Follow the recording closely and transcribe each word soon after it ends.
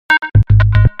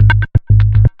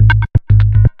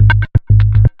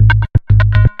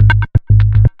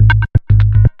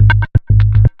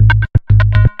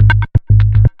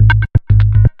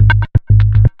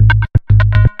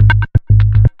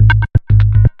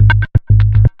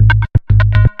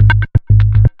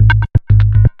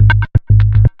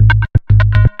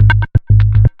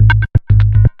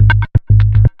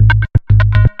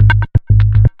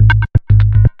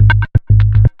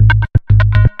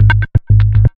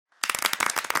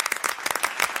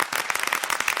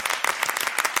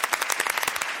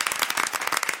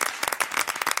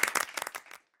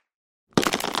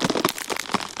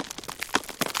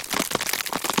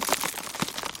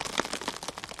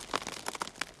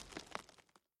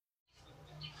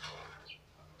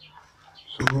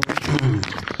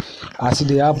As it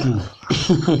dey happen,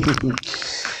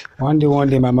 one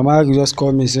day my mama just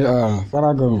call me say,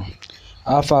 Faragon,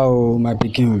 how far o my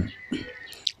pikin?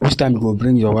 Which time you go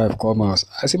bring your wife come house?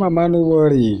 I say, mama no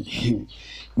worry.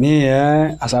 Me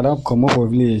as I don comot for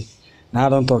village, now I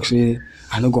don talk say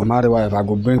I no go marry wife, I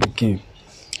go bring pikin.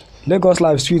 Lagos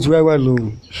life sweet well well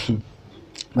o.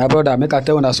 My brother, make I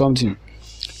tell una something.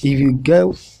 If you get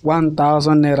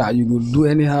 1,000 naira, you go do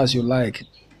any house you like.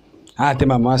 I tell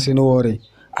my mama say no worry,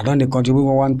 I don dey contribute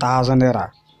 1,000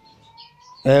 naira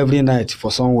every night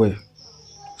for somewhere.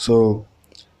 So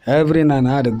every night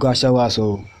I dey go shower,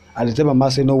 so I dey tell my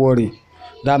mama say no worry,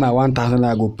 that my 1,000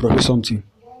 naira go produce something.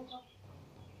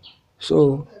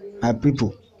 So my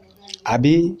people, I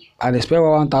dey spend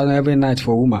 1,000 every night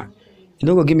for woman. You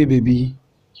no go give me baby,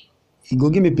 you go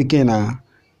give me pikin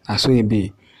na so e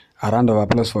be. A round of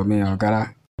applause for me,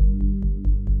 Ogara.